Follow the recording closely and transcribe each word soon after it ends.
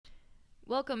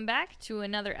Welcome back to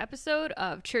another episode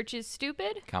of Church is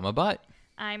Stupid. Comma butt.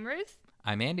 I'm Ruth.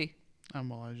 I'm Andy.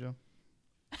 I'm Elijah.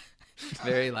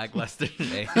 Very lackluster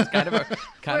today. It's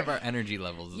kind of our energy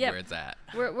levels is Yep. where it's at.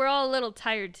 We're all a little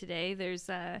tired today. There's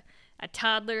a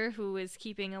toddler who is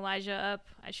keeping Elijah up.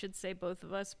 I should say both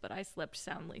of us, but I slept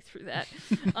soundly through that.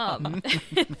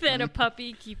 Then a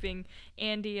puppy keeping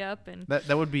Andy up, and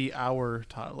That would be our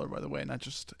toddler, by the way, not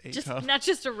just a toddler. not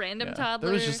just a random Yeah. toddler.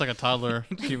 There was just like a toddler.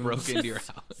 He broke into your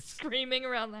house. screaming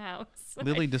around the house.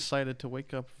 Lily decided to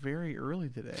wake up very early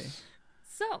today.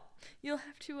 So you'll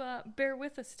have to bear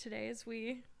with us today as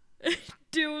we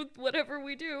do whatever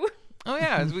we do. Oh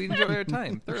yeah, as we enjoy our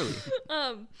time thoroughly.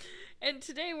 And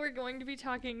today we're going to be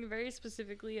talking very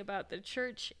specifically about the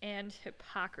church and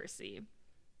hypocrisy.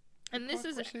 And this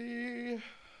is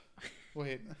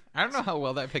Wait. I don't know how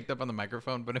well that picked up on the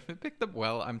microphone, but if it picked up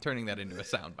well, I'm turning that into a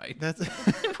soundbite. That's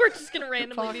we're just going to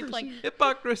randomly be playing.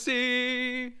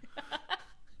 Hypocrisy.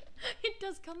 It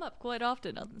does come up quite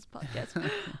often on this podcast.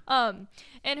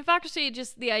 And hypocrisy,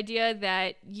 just the idea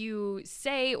that you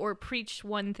say or preach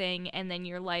one thing and then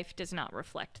your life does not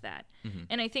reflect that. Mm-hmm.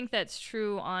 And I think that's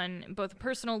true on both a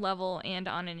personal level and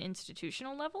on an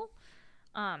institutional level.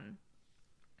 And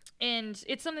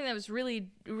it's something that was really,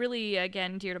 really,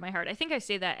 again, dear to my heart. I think I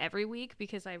say that every week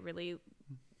because I really...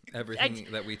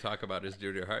 Everything that we talk about is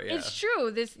dear to your heart. Yeah. It's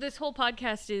true. This whole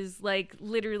podcast is like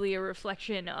literally a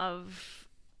reflection of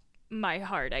my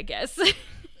heart, I guess.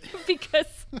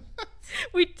 Because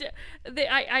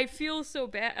I feel so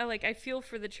bad. Like, I feel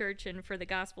for the church and for the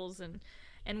gospels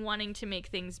and wanting to make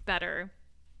things better.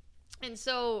 And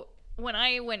so when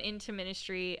I went into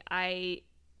ministry,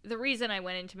 the reason I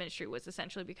went into ministry was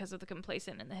essentially because of the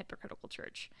complacent and the hypocritical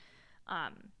church.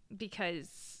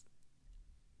 Because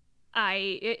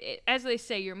as they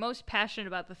say, you're most passionate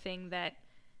about the thing that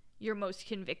you're most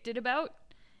convicted about.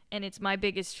 And it's my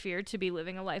biggest fear to be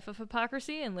living a life of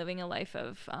hypocrisy and living a life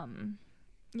of,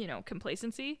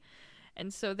 complacency.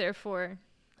 And so, therefore,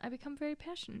 I become very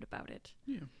passionate about it.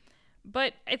 Yeah.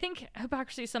 But I think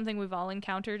hypocrisy is something we've all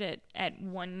encountered at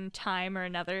one time or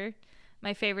another.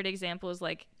 My favorite example is,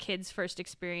 like, kids' first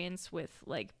experience with,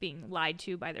 like, being lied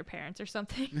to by their parents or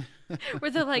something.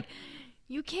 Where they're like,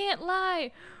 you can't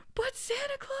lie, but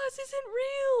Santa Claus isn't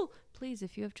real. Please,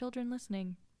 if you have children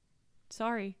listening,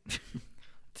 sorry.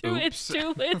 It's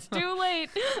too late.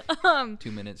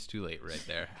 2 minutes too late right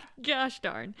there. Gosh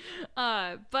darn.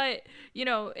 But,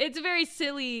 it's a very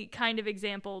silly kind of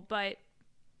example, but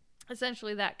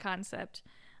essentially that concept.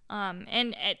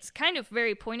 And it's kind of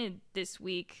very pointed this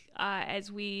week as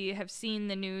we have seen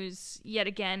the news yet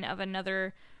again of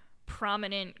another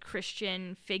prominent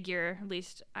Christian figure, at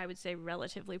least I would say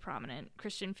relatively prominent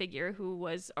Christian figure, who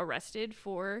was arrested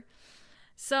for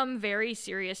some very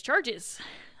serious charges.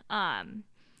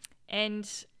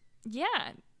 And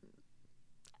yeah,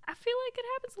 I feel like it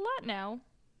happens a lot now,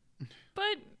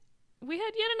 but we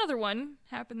had yet another one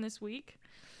happen this week.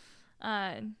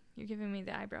 You're giving me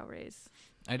the eyebrow raise.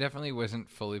 I definitely wasn't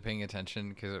fully paying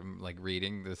attention because I'm like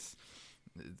reading this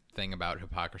thing about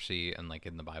hypocrisy and like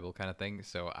in the Bible kind of thing.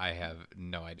 So I have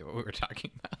no idea what we were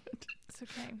talking about. It's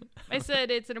okay. I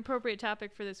said it's an appropriate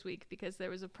topic for this week because there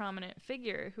was a prominent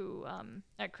figure who,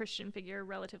 a Christian figure,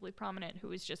 relatively prominent, who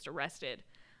was just arrested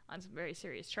on some very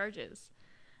serious charges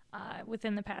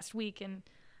within the past week. And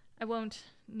I won't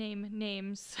name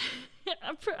names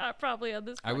probably on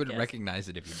this podcast. I wouldn't recognize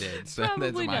it if you did, so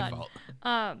Probably that's my not.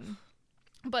 fault.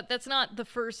 But that's not the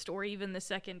first or even the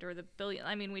second or the billion.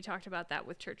 I mean, we talked about that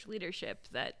with church leadership,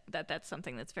 that's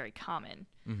something that's very common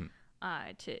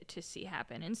to see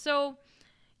happen. And so,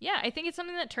 yeah, I think it's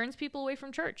something that turns people away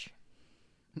from church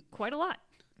quite a lot.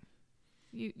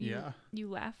 You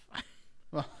laugh.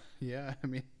 Well, yeah, I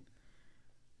mean,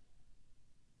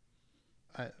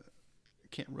 I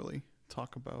can't really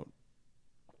talk about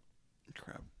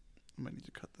crap. I might need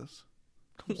to cut this.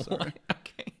 I'm sorry.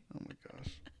 Okay. Oh my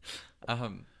gosh. I I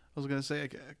was gonna say I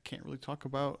can't really talk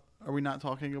about. Are we not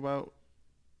talking about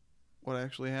what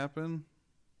actually happened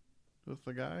with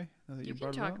the guy? You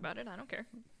can talk about it. I don't care.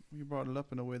 You brought it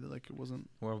up in a way that like it wasn't.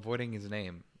 We're avoiding his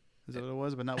name. Is that what it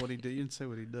was? But not what he did. You didn't say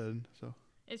what he did. So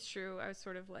It's true. I was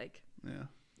sort of like yeah.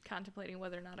 contemplating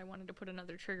whether or not I wanted to put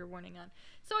another trigger warning on.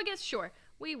 So I guess, sure,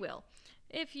 we will.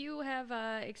 If you have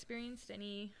experienced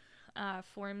any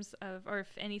forms of, or if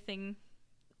anything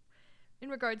in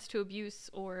regards to abuse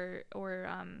or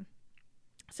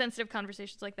sensitive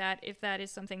conversations like that, if that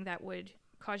is something that would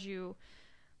cause you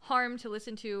harm to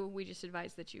listen to, we just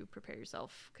advise that you prepare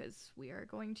yourself because we are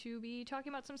going to be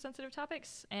talking about some sensitive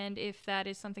topics. And if that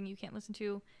is something you can't listen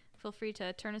to, feel free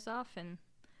to turn us off and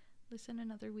listen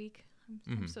another week.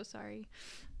 I'm so sorry.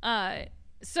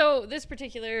 So this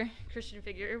particular Christian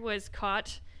figure was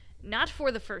caught not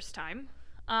for the first time,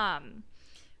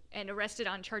 and arrested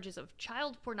on charges of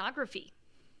child pornography,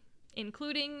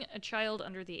 including a child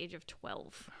under the age of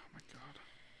 12. Oh my god.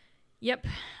 Yep.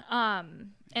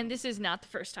 And this is not the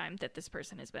first time that this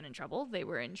person has been in trouble. They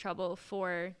were in trouble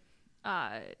for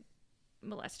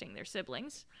molesting their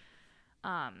siblings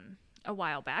a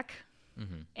while back.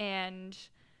 And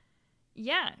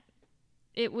yeah,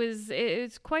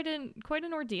 it's quite an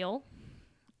ordeal,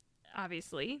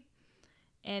 obviously.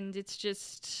 And it's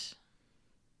just,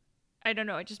 I don't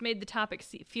know, it just made the topic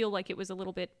feel like it was a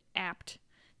little bit apt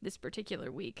this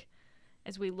particular week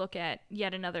as we look at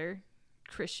yet another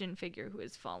Christian figure who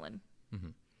has fallen.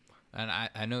 And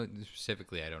I know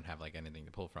specifically I don't have like anything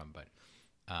to pull from, but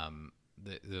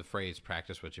the phrase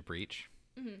 "practice what you preach"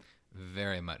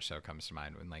 very much so comes to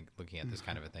mind when like looking at this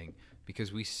kind of a thing,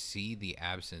 because we see the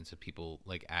absence of people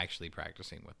like actually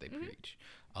practicing what they preach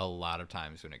a lot of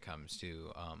times when it comes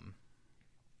to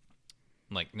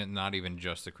like not even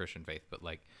just the Christian faith, but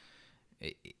like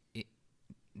it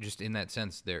just in that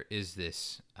sense there is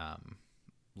this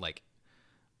like,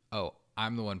 oh,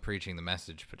 I'm the one preaching the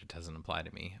message, but it doesn't apply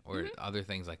to me, or other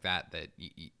things like that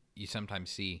you sometimes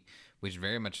see, which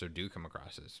very much so do come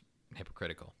across as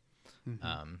hypocritical.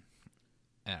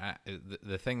 And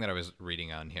the thing that I was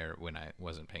reading on here when I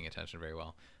wasn't paying attention very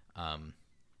well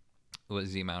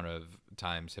was the amount of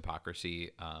times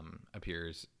hypocrisy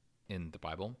appears in the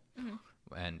Bible.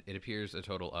 And it appears a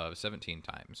total of 17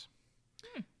 times,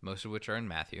 most of which are in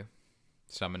Matthew,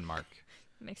 some in Mark,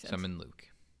 Makes sense. some in Luke,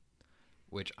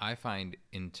 which I find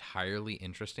entirely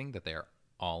interesting that they are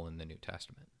all in the New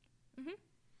Testament.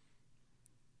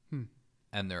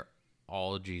 And they're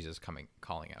all Jesus calling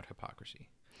out hypocrisy.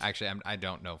 Actually, I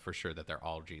don't know for sure that they're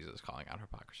all Jesus calling out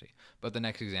hypocrisy. But the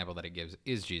next example that it gives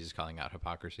is Jesus calling out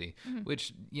hypocrisy,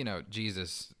 which, you know,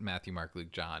 Jesus, Matthew, Mark,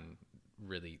 Luke, John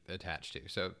really attached to.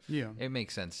 So Yeah. it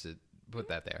makes sense to put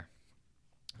that there.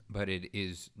 But it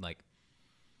is like,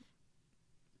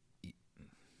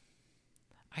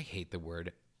 I hate the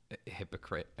word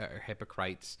hypocrite or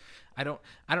hypocrites. I don't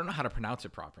know how to pronounce it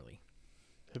properly.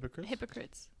 Hypocrites?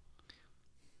 Hypocrites.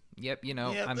 Yep, you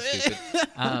know, Yep. I'm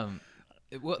stupid.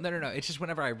 Well, no. It's just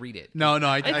whenever I read it. No,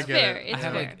 I It's get fair. it. I It's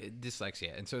have fair. like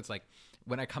dyslexia, and so it's like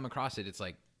when I come across it, it's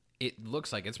like it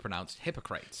looks like it's pronounced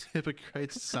hypocrites.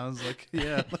 Hypocrites sounds like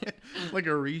like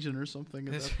a region or something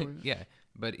at that point. Yeah,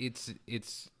 but it's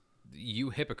you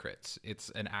hypocrites. It's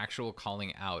an actual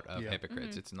calling out of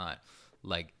hypocrites. It's not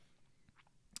like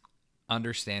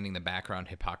understanding the background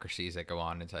hypocrisies that go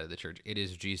on inside of the church. It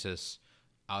is Jesus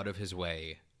out of his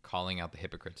way calling out the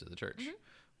hypocrites of the church,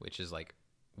 which is like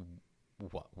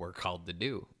what we're called to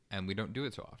do, and we don't do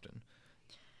it so often.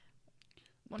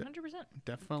 100%.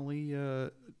 Definitely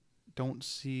don't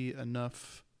see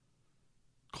enough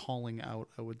calling out,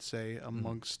 I would say,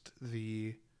 amongst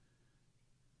the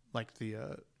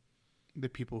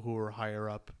people who are higher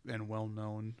up and well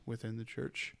known within the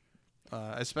church,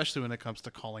 especially when it comes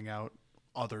to calling out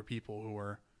other people who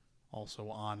are also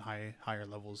on higher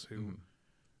levels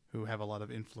who have a lot of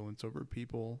influence over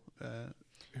people,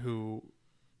 who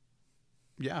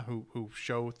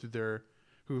show through their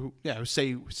who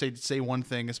say one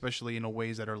thing, especially in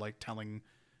ways that are like telling,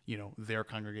 you know, their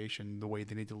congregation the way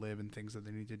they need to live and things that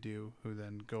they need to do, who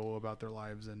then go about their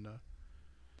lives and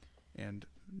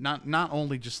not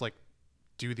only just like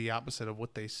do the opposite of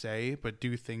what they say, but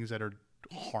do things that are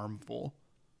harmful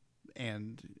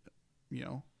and, you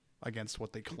know, against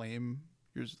what they claim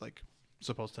you're like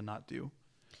supposed to not do.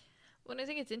 Well, I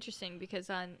think it's interesting because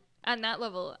on that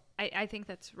level, I think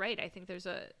that's right. I think there's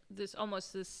this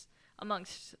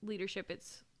amongst leadership,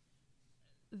 it's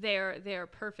they're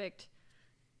perfect,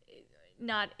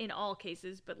 not in all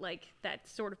cases, but like that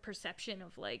sort of perception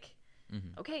of like,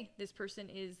 okay, this person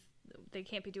they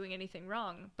can't be doing anything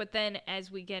wrong. But then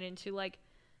as we get into like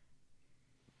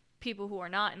people who are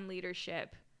not in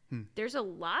leadership, there's a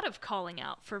lot of calling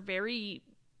out for very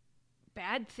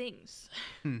bad things.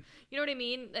 You know what I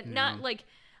mean? Not like,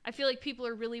 I feel like people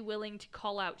are really willing to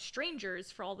call out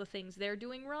strangers for all the things they're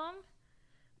doing wrong,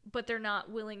 but they're not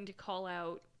willing to call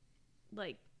out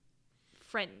like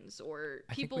friends or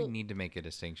people. I think we need to make a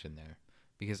distinction there,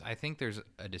 because I think there's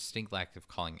a distinct lack of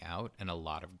calling out and a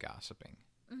lot of gossiping.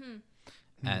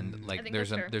 And I like think there's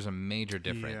that's fair. a major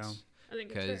difference, I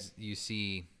think that's fair. because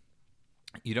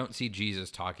you don't see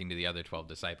Jesus talking to the other 12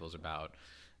 disciples about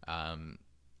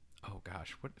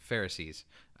Pharisees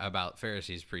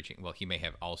preaching. Well, he may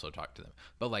have also talked to them,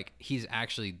 but like he's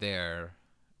actually there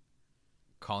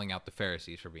calling out the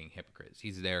Pharisees for being hypocrites.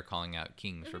 He's there calling out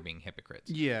kings for being hypocrites.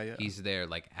 Yeah. He's there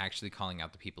like actually calling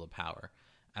out the people of power.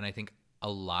 And I think a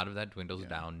lot of that dwindles Yeah.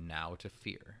 down now to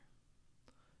fear,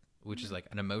 which is like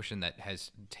an emotion that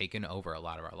has taken over a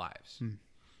lot of our lives. And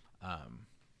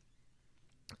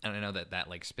I know that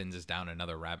like spins us down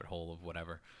another rabbit hole of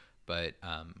whatever, but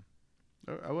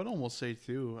I would almost say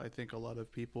too, I think a lot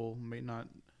of people may not.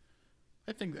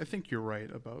 I think you're right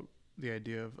about the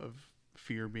idea of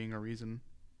fear being a reason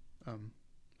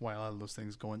why a lot of those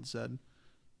things go unsaid.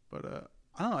 But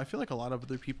I don't know. I feel like a lot of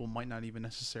other people might not even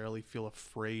necessarily feel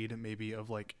afraid, maybe, of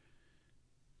like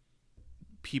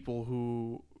people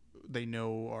who they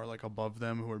know are like above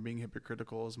them, who are being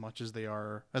hypocritical as much as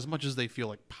they feel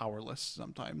like powerless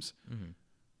sometimes.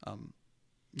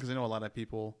 Because I know a lot of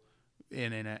people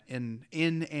in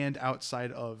and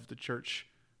outside of the church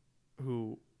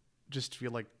who just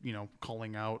feel like, you know,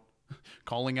 calling out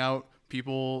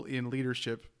people in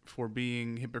leadership for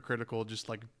being hypocritical just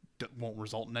like won't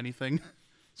result in anything.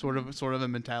 sort of a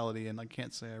mentality, and I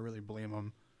can't say I really blame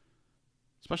them,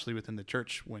 especially within the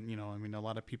church, when, you know, I mean, a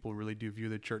lot of people really do view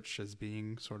the church as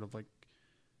being sort of like,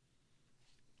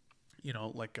 you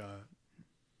know, like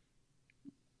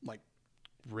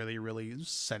really, really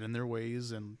set in their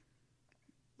ways and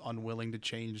unwilling to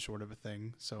change, sort of a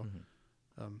thing. So,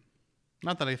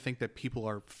 not that I think that people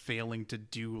are failing to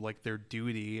do like their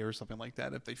duty or something like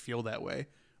that if they feel that way,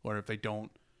 or if they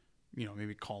don't, you know,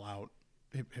 maybe call out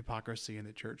hypocrisy in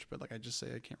the church. But like I just say,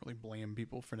 I can't really blame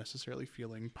people for necessarily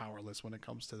feeling powerless when it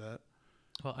comes to that.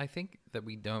 Well, I think that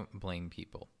we don't blame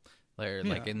people.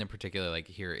 Like in the particular, like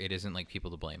here, it isn't like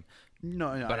people to blame.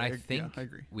 No, but I think I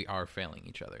agree. we are failing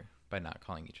each other by not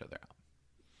calling each other out.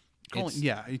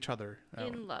 Each other out.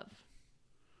 In love.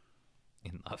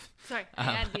 In love. Sorry, I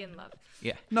had the in love.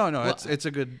 Yeah. No, Well, it's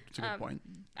a good point.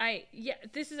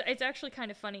 It's actually kind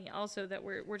of funny also that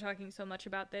we're talking so much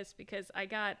about this, because I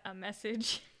got a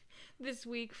message this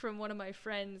week from one of my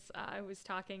friends. I was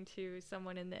talking to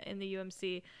someone in the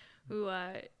UMC who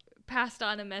passed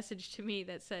on a message to me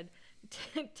that said,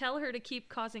 "Tell her to keep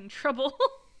causing trouble."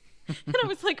 And I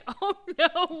was like, "Oh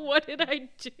no, what did I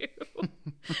do?"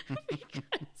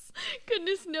 Because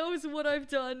goodness knows what I've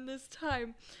done this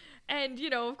time. And, you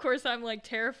know, of course, I'm like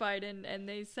terrified, and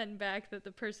they sent back that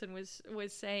the person was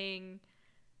saying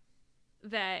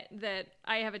that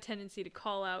I have a tendency to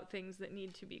call out things that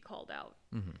need to be called out.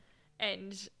 Mm-hmm.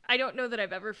 And I don't know that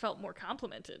I've ever felt more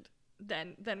complimented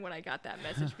than when I got that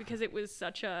message, because it was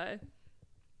such a,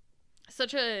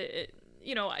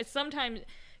 you know, sometimes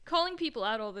calling people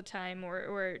out all the time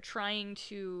or trying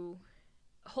to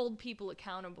hold people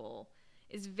accountable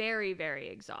is very, very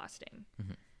exhausting.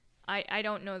 Mm-hmm. I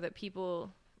don't know that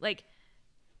people, like,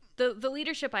 the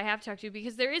leadership I have talked to,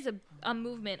 because there is a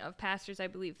movement of pastors, I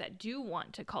believe, that do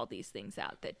want to call these things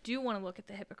out, that do want to look at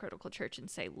the hypocritical church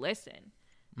and say, listen,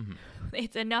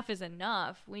 it's enough is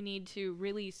enough. We need to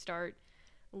really start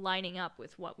lining up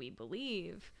with what we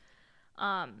believe.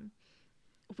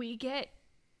 We get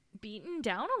beaten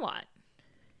down a lot,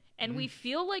 and we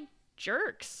feel like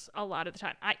jerks a lot of the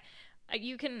time.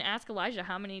 You can ask Elijah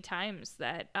how many times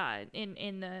that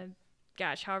in the,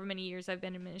 gosh, however many years I've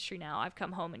been in ministry now, I've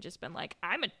come home and just been like,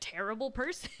 I'm a terrible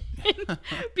person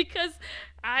because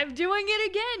I'm doing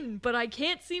it again, but I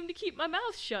can't seem to keep my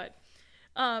mouth shut.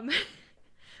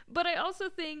 But I also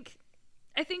think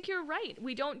you're right.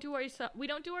 We don't do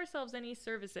ourselves any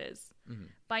services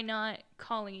by not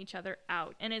calling each other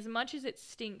out. And as much as it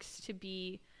stinks to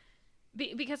be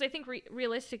because I think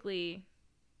realistically,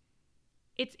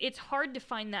 it's hard to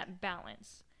find that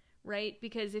balance, right?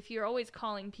 Because if you're always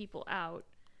calling people out,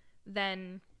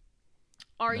 then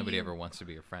nobody ever wants to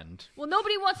be your friend. Well,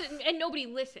 nobody wants it, and nobody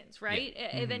listens, right?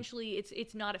 Yeah. Eventually,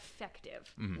 it's not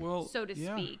effective, well, so to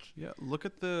speak. Yeah, look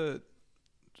at the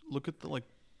like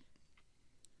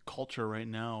culture right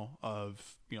now of,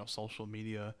 you know, social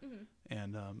media,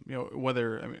 and you know,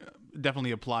 whether, I mean, it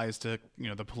definitely applies to, you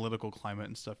know, the political climate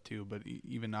and stuff too, but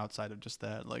even outside of just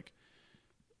that, like,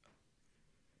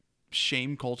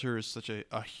 shame culture is such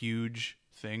a huge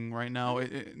thing right now.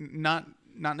 Not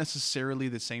necessarily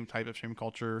the same type of shame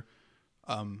culture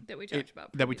that we talked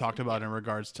about. That we talked about in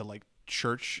regards to like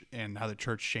church and how the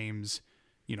church shames,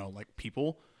 you know, like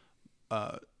people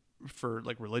for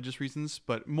like religious reasons,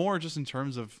 but more just in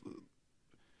terms of,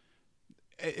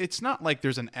 it's not like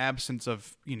there's an absence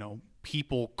of, you know,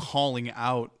 people calling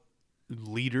out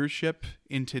leadership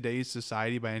in today's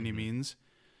society by any means.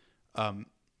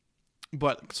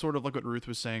 But sort of like what Ruth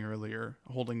was saying earlier,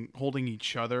 holding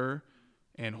each other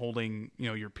and holding, you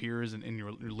know, your peers and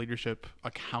your leadership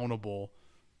accountable,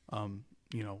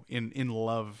 you know, in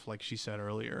love, like she said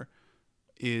earlier,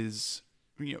 is,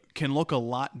 you know, can look a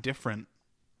lot different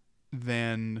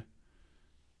than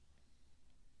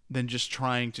just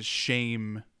trying to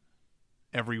shame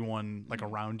everyone like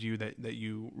around you that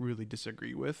you really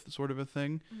disagree with, sort of a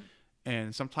thing.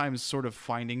 And sometimes sort of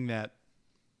finding that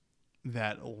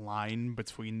line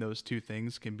between those two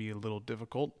things can be a little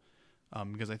difficult,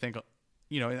 because I think,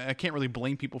 I can't really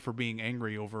blame people for being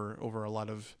angry over a lot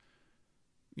of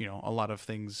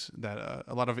things that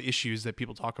a lot of issues that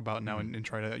people talk about now and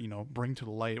try to bring to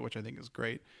the light, which I think is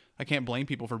great. I can't blame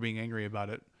people for being angry about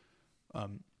it,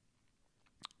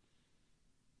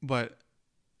 but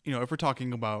if we're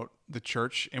talking about the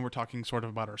church and we're talking sort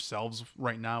of about ourselves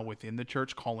right now within the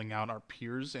church, calling out our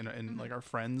peers and like our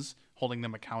friends, holding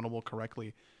them accountable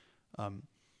correctly, I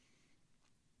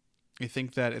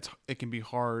think that it can be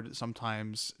hard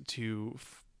sometimes to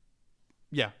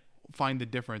find the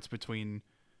difference between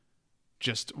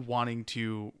just wanting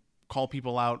to call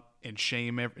people out and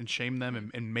shame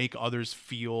them and make others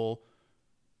feel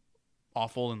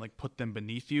awful and like put them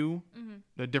beneath you.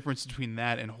 The difference between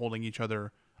that and holding each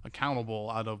other accountable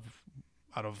out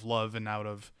of love and out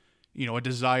of a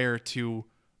desire to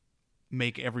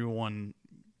make everyone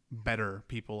better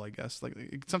people, I guess.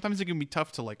 Like sometimes it can be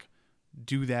tough to like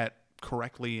do that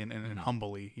correctly and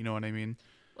humbly, you know what I mean?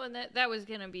 Well, that was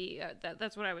gonna be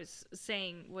that's what I was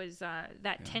saying was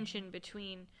that tension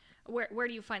between where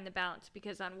do you find the balance?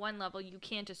 Because on one level you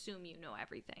can't assume you know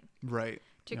everything, right?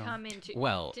 Come into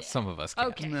some of us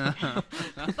can. Okay.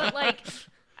 But like,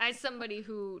 as somebody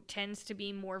who tends to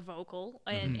be more vocal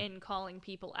in calling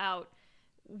people out,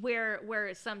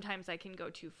 where sometimes I can go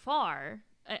too far,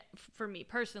 for me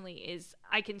personally, is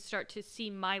I can start to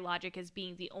see my logic as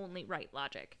being the only right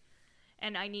logic.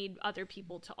 And I need other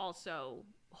people to also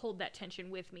hold that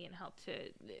tension with me and help to,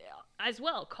 as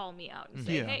well, call me out and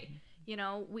say, hey,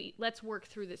 let's work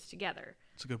through this together.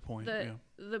 That's a good point.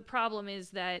 The problem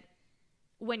is that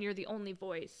when you're the only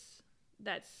voice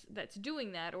that's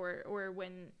doing that, or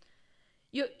when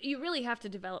you really have to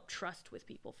develop trust with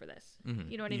people for this.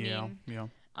 You know what I mean? Yeah.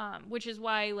 Which is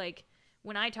why, like,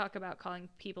 when I talk about calling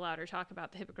people out or talk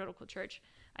about the hypocritical church,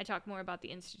 I talk more about the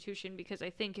institution, because I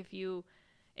think if you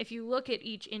look at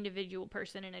each individual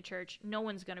person in a church, no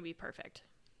one's going to be perfect.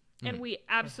 And we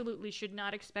absolutely should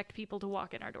not expect people to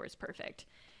walk in our doors perfect.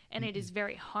 And it is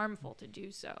very harmful to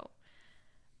do so.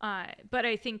 But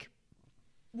I think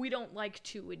we don't like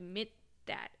to admit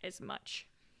that as much.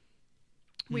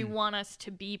 We want us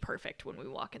to be perfect when we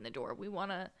walk in the door. We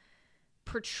want to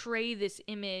portray this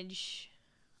image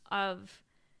of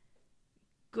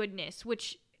goodness,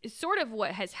 which is sort of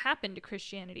what has happened to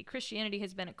Christianity. Christianity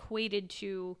has been equated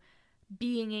to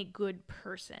being a good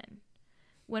person,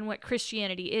 when what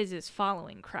Christianity is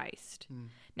following Christ.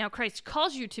 Now, Christ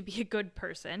calls you to be a good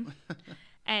person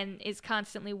and is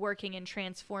constantly working and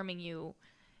transforming you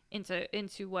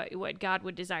into what God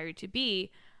would desire you to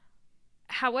be.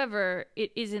 However,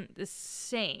 it isn't the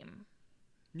same.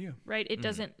 Yeah. Right? It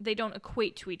doesn't, they don't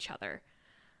equate to each other.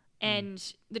 And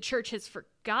the church has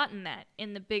forgotten that.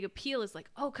 And the big appeal is like,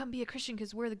 oh, come be a Christian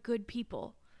because we're the good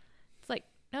people. It's like,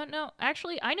 no.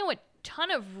 Actually, I know a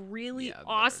ton of really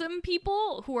awesome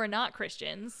people who are not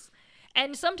Christians.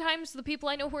 And sometimes the people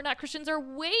I know who are not Christians are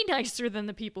way nicer than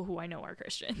the people who I know are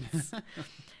Christians.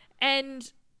 And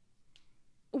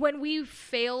when we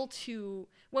fail to,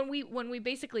 when we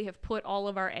basically have put all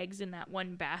of our eggs in that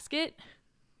one basket,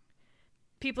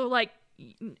 people are like,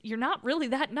 you're not really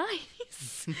that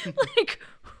nice. Like,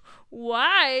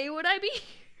 why would I be?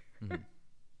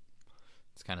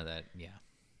 It's kind of that,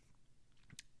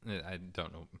 I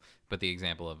don't know, but the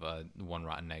example of one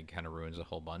rotten egg kind of ruins a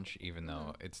whole bunch, even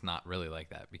though it's not really like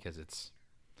that, because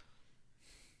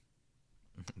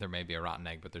there may be a rotten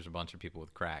egg, but there's a bunch of people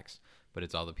with cracks, but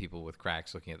it's all the people with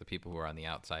cracks looking at the people who are on the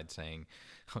outside saying,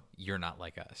 you're not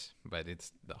like us, but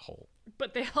it's the whole.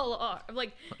 But they all are.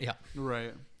 Like, yeah.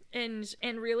 Right. And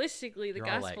realistically, the You're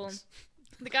all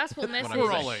gospel message.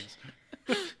 We're all eggs.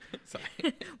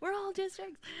 Sorry. We're all just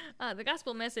eggs. The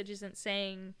gospel message isn't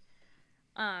saying,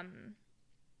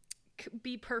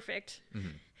 be perfect.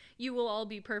 You will all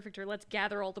be perfect, or let's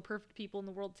gather all the perfect people in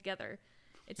the world together.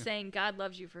 It's saying God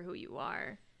loves you for who you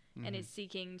are, and is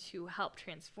seeking to help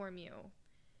transform you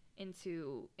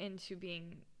into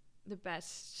being the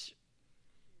best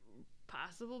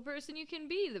possible person you can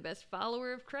be, the best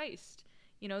follower of Christ.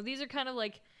 These are kind of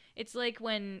like, it's like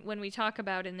when we talk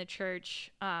about in the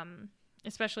church,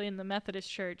 especially in the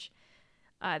Methodist church,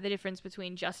 the difference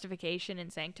between justification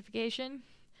and sanctification,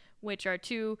 which are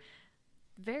two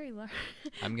very large,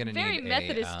 I'm gonna very need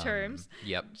Methodist terms.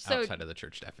 Yep, So outside of the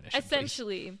church definition.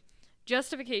 Essentially,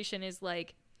 justification is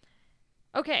like,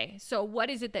 okay, so what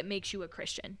is it that makes you a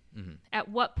Christian? At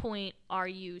what point are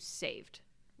you saved,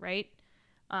 right?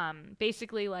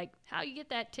 Basically, like how you get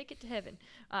that ticket to heaven.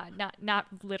 Not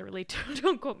literally.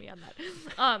 Don't quote me on that.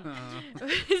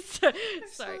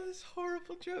 Sorry. This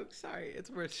horrible joke. Sorry, it's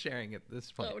worth sharing at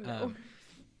this point. Oh no.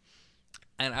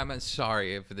 And I'm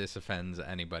sorry if this offends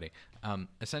anybody.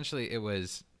 Essentially, it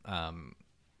was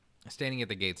standing at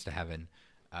the gates to heaven.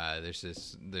 There's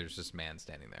this man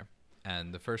standing there,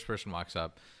 and the first person walks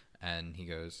up, and he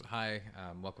goes, "Hi,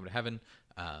 welcome to heaven.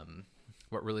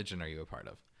 What religion are you a part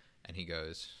of?" And he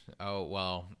goes, "Oh,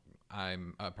 well,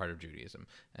 I'm a part of Judaism."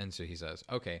 And so he says,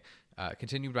 "Okay,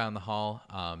 continue down the hall.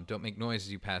 Don't make noise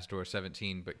as you pass door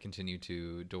 17, but continue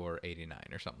to door 89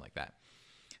 or something like that."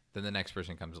 Then the next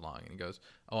person comes along and he goes,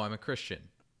 "Oh, I'm a Christian."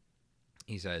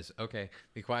 He says, "Okay,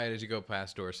 be quiet as you go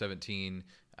past door 17,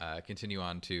 continue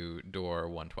on to door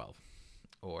 112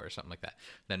 or something like that."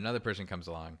 Then another person comes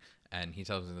along and he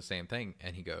tells him the same thing.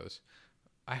 And he goes,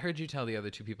 "I heard you tell the other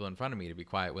two people in front of me to be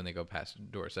quiet when they go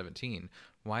past door 17.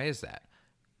 Why is that?"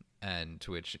 And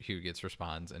to which Hugh Getz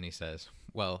responds and he says,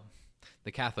 "Well,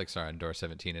 the Catholics are on door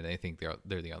 17 and they think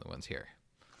they're the only ones here."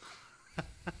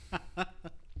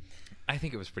 I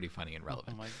think it was pretty funny and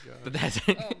relevant. Oh my god! But that's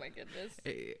Oh my goodness.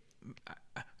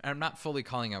 I'm not fully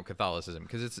calling out Catholicism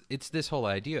because it's this whole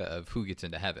idea of who gets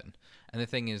into heaven. And the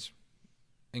thing is,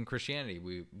 in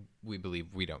Christianity, we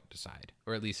believe we don't decide,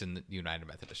 or at least in the United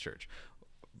Methodist Church.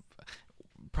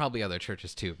 Probably other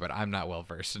churches too, but I'm not well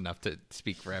versed enough to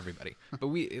speak for everybody. But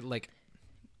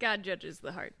God judges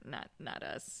the heart, not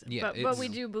us. Yeah, but we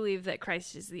do believe that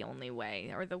Christ is the only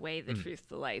way, or the way, the truth,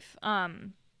 the life.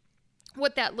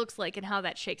 What that looks like and how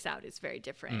that shakes out is very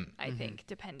different, I think,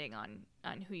 depending on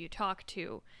who you talk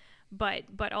to.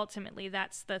 But ultimately,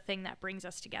 that's the thing that brings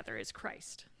us together is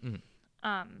Christ.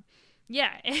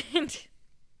 Yeah, and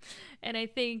I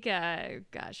think,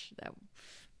 gosh, that.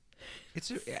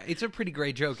 It's a pretty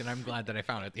great joke, and I'm glad that I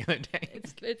found it the other day.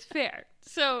 It's fair.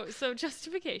 So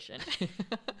justification.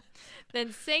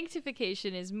 Then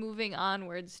sanctification is moving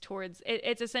onwards towards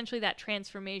it's essentially that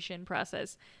transformation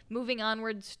process. Moving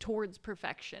onwards towards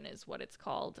perfection is what it's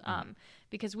called.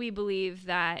 Because we believe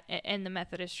that, in the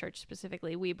Methodist Church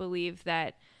specifically, we believe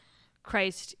that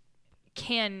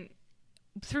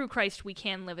through Christ we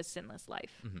can live a sinless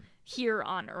life here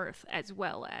on earth as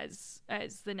well as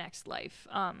the next life,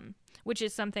 which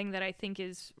is something that I think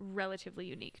is relatively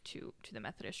unique to the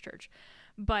Methodist Church,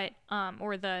 but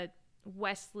or the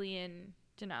Wesleyan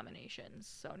denominations,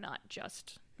 so not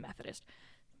just Methodist.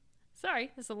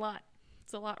 Sorry, it's a lot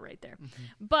right there.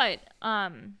 But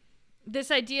this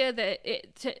idea that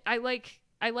I like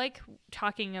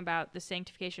talking about the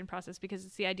sanctification process because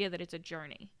it's the idea that it's a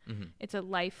journey. It's a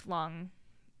lifelong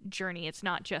journey. It's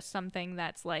not just something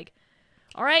that's like,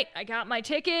 all right, I got my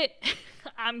ticket,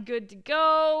 I'm good to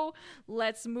go,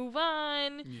 let's move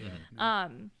on.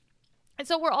 And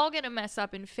so we're all going to mess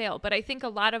up and fail, but I think a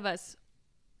lot of us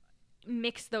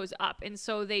mix those up, and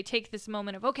so they take this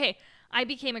moment of, okay, I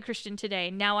became a Christian today,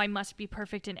 now I must be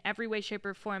perfect in every way, shape,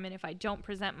 or form, and if I don't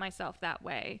present myself that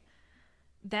way,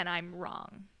 then I'm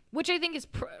wrong, which I think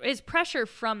is pressure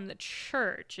from the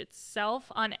church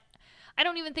itself on. I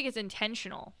don't even think it's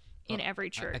intentional in every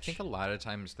church. I think a lot of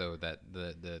times, though, that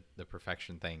the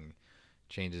perfection thing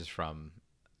changes from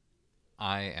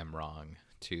I am wrong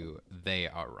to they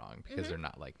are wrong because they're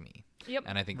not like me. Yep.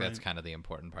 And I think that's kind of the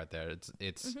important part there.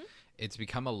 It's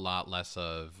become a lot less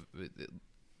of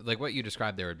like what you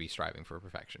described there would be striving for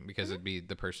perfection because it'd be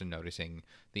the person noticing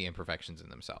the imperfections in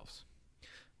themselves.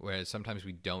 Whereas sometimes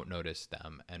we don't notice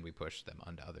them and we push them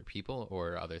onto other people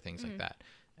or other things like that.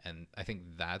 And I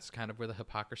think that's kind of where the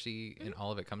hypocrisy in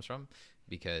all of it comes from,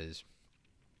 because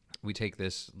we take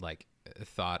this like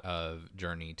thought of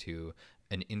journey to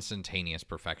an instantaneous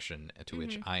perfection to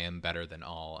which I am better than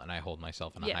all and I hold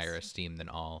myself in a higher esteem than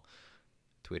all,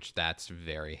 to which that's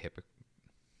very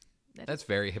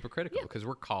hypocritical because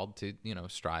we're called to,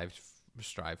 strive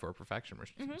for perfection.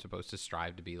 We're supposed to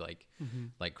strive to be like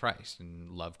Christ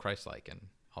and love Christ-like and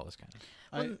all this kind of.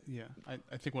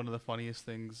 I think one of the funniest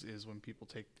things is when people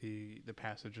take the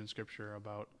passage in Scripture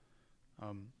about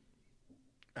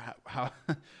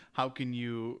how can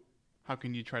you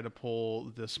try to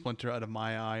pull the splinter out of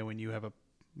my eye when you have a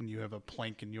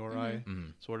plank in your eye,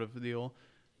 sort of deal.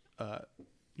 The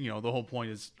whole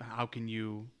point is how can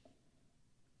you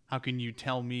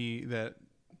tell me that.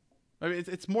 I mean,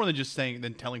 it's more than just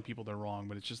telling people they're wrong,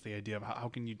 but it's just the idea of how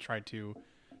can you try to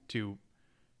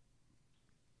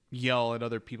yell at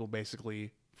other people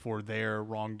basically for their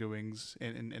wrongdoings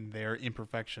and their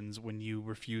imperfections when you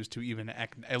refuse to even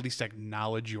at least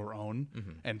acknowledge your own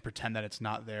and pretend that it's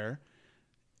not there.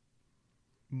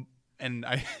 and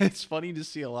it's funny to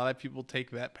see a lot of people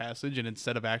take that passage and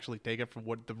instead of actually take it for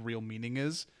what the real meaning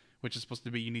is, which is supposed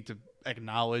to be you need to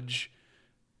acknowledge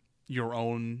your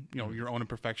own, your own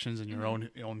imperfections and your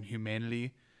own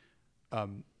humanity.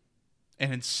 And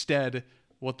instead,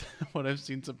 what I've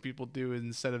seen some people do is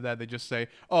instead of that, they just say,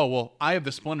 "Oh, well, I have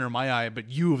the splinter in my eye, but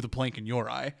you have the plank in your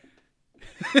eye,"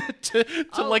 to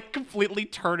like completely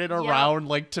turn it around,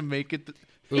 like to make it.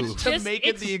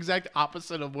 It the exact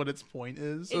opposite of what its point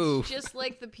is. It's just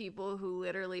like the people who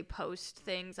literally post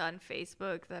things on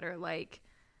Facebook that are like,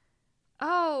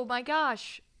 "Oh my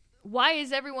gosh, why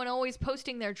is everyone always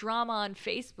posting their drama on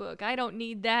Facebook? I don't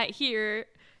need that here."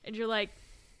 And you're like,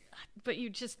 but you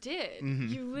just did.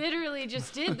 You literally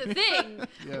just did the thing.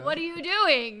 What are you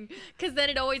doing? Because then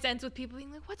it always ends with people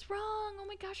being like, "What's wrong? Oh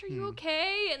my gosh, are you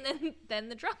okay?" And then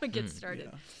the drama gets started.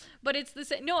 Yeah. But it's the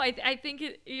same. No, I think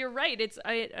you're right. It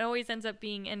always ends up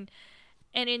being, and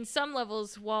in some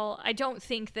levels, while I don't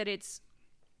think it's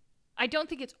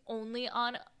only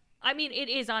on. I mean, it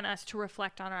is on us to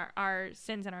reflect on our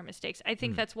sins and our mistakes. I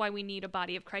think that's why we need a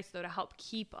body of Christ, though, to help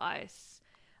keep us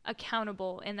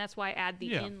accountable. And that's why I add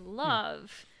the in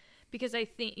love, because I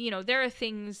think, there are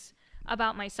things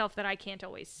about myself that I can't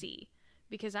always see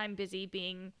because I'm busy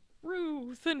being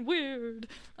Ruth and weird.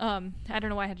 I don't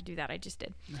know why I had to do that. I just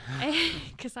did.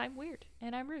 Because I'm weird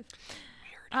and I'm Ruth.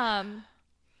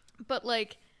 But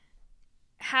like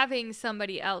having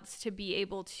somebody else to be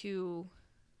able to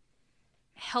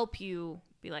help you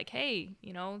be like, "Hey,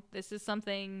 this is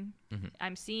something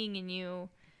I'm seeing in you.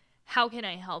 How can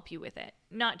I help you with it?"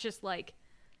 Not just like,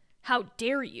 "How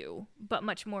dare you?" but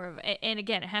much more of, and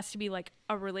again, it has to be like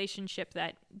a relationship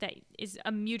that is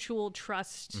a mutual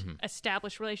trust,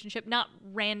 established relationship, not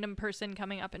random person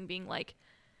coming up and being like,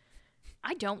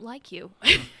 "I don't like you."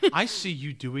 I see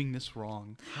you doing this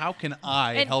wrong. How can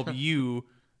I help you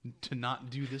to not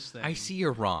do this thing? I see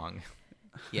you're wrong.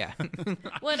 Yeah.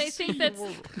 Well, and I think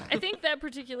that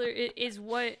particular is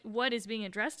what is being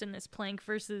addressed in this plank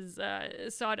versus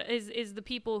sawdust is the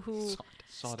people who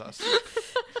sawdust.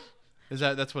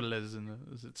 That's what it is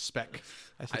is it speck?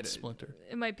 I said splinter.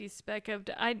 It might be speck of.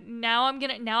 Now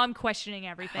I'm questioning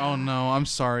everything. Oh no, I'm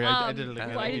sorry. I did it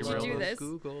again. Why did you do this?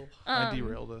 Google. I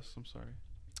derailed us. I'm sorry.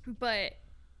 But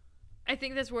I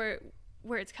think that's where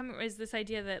it's coming, is this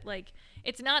idea that like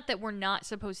it's not that we're not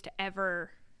supposed to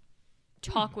ever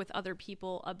talk with other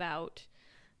people about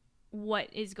what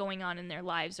is going on in their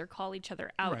lives or call each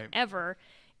other out ever.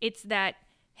 It's that,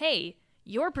 hey,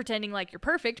 you're pretending like you're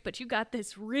perfect, but you got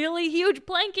this really huge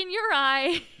plank in your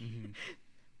eye.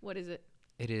 What is it?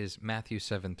 It is Matthew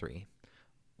 7:3.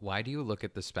 Why do you look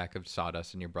at the speck of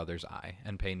sawdust in your brother's eye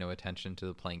and pay no attention to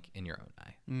the plank in your own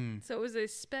eye? So it was a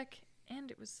speck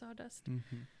and it was sawdust.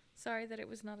 Sorry that it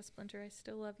was not a splinter. I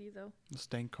still love you, though. The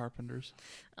stank carpenters.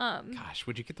 Gosh,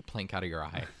 would you get the plank out of your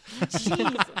eye?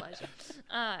 Jeez, Elijah.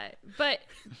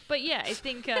 But yeah, I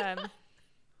think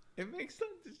it makes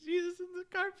sense. It's Jesus and the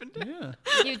carpenter.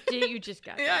 Yeah. You just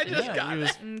got it. Yeah, I just got it. He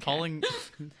was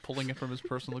pulling it from his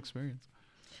personal experience.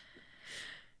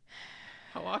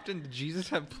 How often did Jesus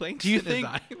have planks in his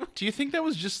eye? Do you think that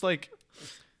was just like?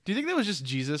 Do you think that was just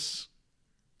Jesus,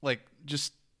 like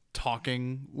just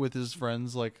talking with his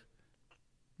friends, like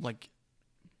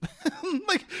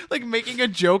making a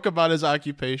joke about his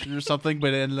occupation or something,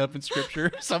 but it ended up in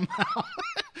scripture somehow?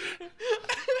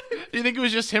 Do you think it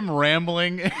was just him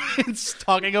rambling and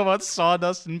talking about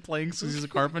sawdust and planks because he's a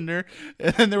carpenter?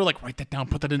 And then they were like, "Write that down.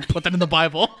 Put that in the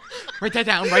Bible. Write that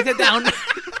down. Write that down."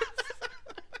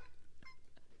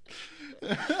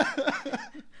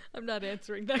 I'm not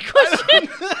answering that question.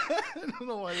 I don't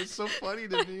know why it's so funny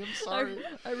to me. I'm sorry.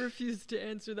 I refuse to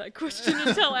answer that question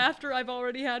until after I've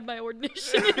already had my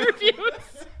ordination interviews.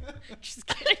 Just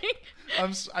kidding.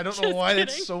 I don't know why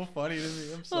it's so funny to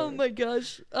me. I'm sorry. Oh my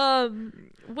gosh.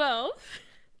 Well.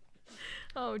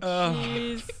 Oh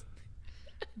jeez.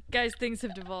 Guys, things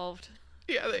have devolved.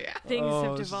 Yeah, they have. Things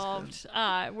have devolved.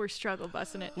 We're struggle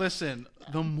bussing it. Listen,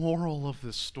 the moral of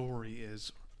the story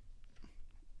is,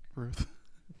 Ruth.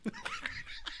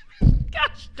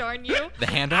 Gosh darn you. The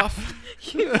handoff?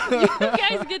 you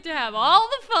guys get to have all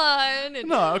the fun. And,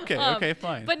 no, okay,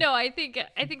 fine. But no, I think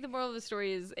the moral of the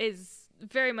story is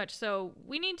very much so.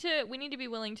 We need to be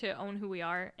willing to own who we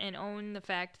are and own the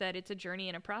fact that it's a journey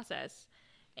and a process,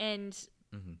 and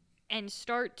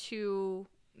start to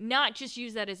not just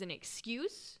use that as an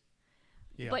excuse,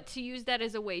 but to use that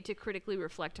as a way to critically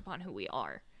reflect upon who we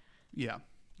are. Yeah,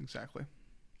 exactly.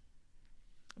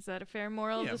 Is that a fair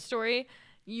moral of the story?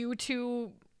 You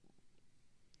two,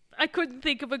 I couldn't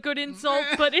think of a good insult,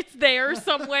 but it's there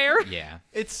somewhere. Yeah.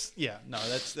 No,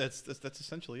 that's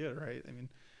essentially it, right? I mean,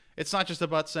 it's not just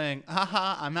about saying,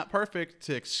 haha, I'm not perfect,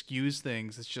 to excuse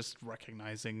things. It's just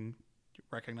recognizing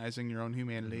your own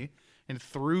humanity, and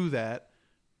through that,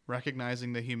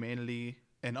 recognizing the humanity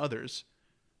in others.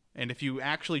 And if you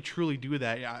actually truly do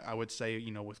that, I would say,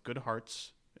 with good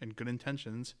hearts and good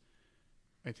intentions,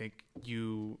 I think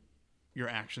your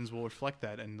actions will reflect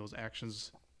that, and those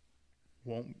actions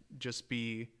won't just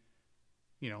be,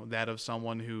 that of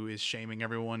someone who is shaming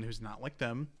everyone who's not like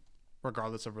them,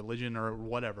 regardless of religion or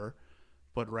whatever,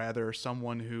 but rather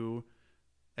someone who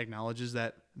acknowledges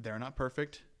that they're not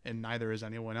perfect and neither is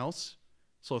anyone else.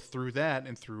 So through that,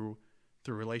 and through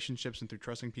relationships, and through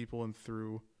trusting people, and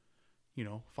through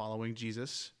following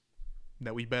Jesus,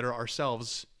 that we better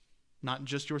ourselves, not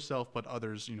just yourself, but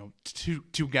others,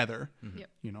 together.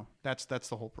 Yep. That's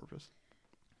the whole purpose.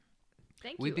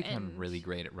 Thank you. We've become And really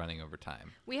great at running over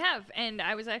time. we have, and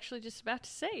I was actually just about to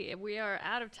say we are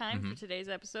out of time for today's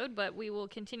episode, but we will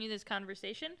continue this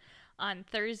conversation on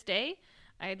Thursday.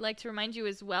 I'd like to remind you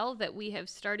as well that we have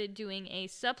started doing a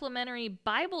supplementary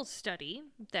Bible study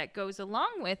that goes along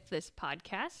with this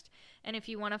podcast. And if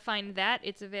you want to find that,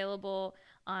 it's available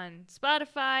on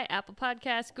Spotify, Apple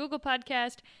Podcasts, Google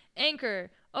Podcast,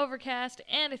 Anchor, Overcast,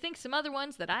 and I think some other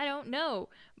ones that I don't know.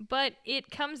 But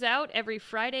it comes out every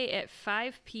Friday at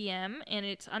 5 p.m., and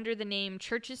it's under the name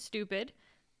Church is Stupid.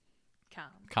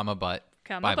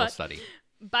 Bible study.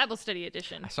 Bible study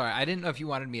edition. Sorry, I didn't know if you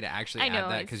wanted me to actually I know,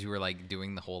 add that because you were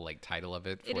doing the whole title of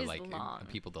it for It is long. long.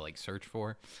 People to search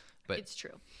for. But It's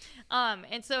true.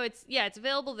 And so it's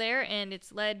available there, and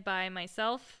it's led by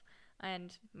myself.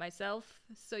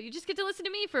 So you just get to listen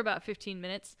to me for about 15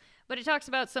 minutes. But it talks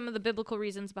about some of the biblical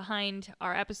reasons behind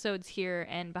our episodes here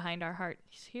and behind our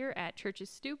hearts here at Church is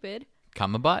Stupid.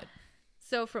 Come a butt.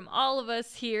 So from all of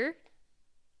us here,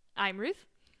 I'm Ruth.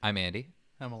 I'm Andy,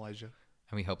 I'm Elijah.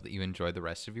 and we hope that you enjoy the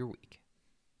rest of your week.